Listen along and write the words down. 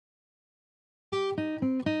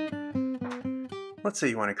Let's say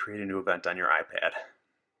you want to create a new event on your iPad.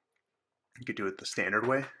 You could do it the standard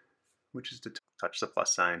way, which is to touch the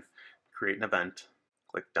plus sign, create an event,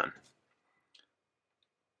 click Done.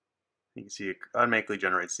 You can see it automatically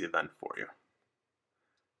generates the event for you.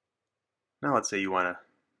 Now let's say you want to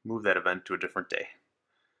move that event to a different day.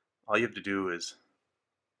 All you have to do is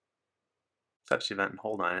touch the event and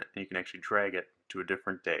hold on it, and you can actually drag it to a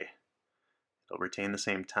different day. It'll retain the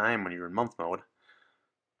same time when you're in month mode,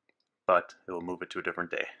 but it will move it to a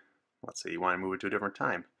different day. Let's say you want to move it to a different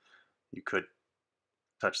time. You could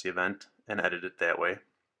touch the event and edit it that way.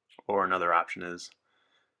 Or another option is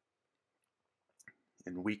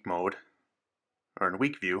in week mode, or in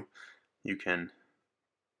week view, you can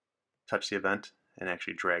touch the event and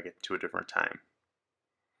actually drag it to a different time.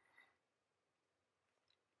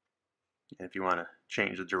 And if you want to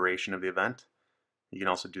change the duration of the event, you can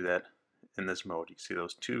also do that in this mode. You see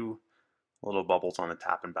those two little bubbles on the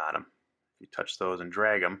top and bottom. If you touch those and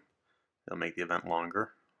drag them, it'll make the event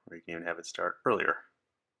longer, or you can even have it start earlier.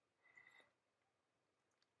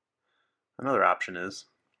 Another option is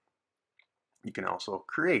you can also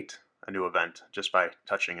create a new event just by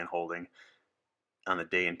touching and holding on the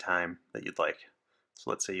day and time that you'd like. So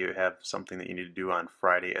let's say you have something that you need to do on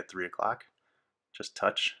Friday at 3 o'clock. Just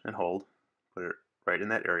touch and hold, put it right in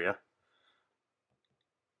that area.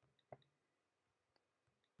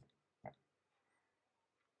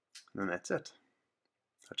 And then that's it.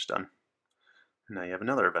 Touch done. And now you have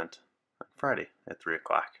another event on Friday at 3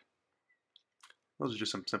 o'clock. Those are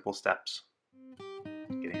just some simple steps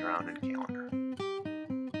getting around in Calendar.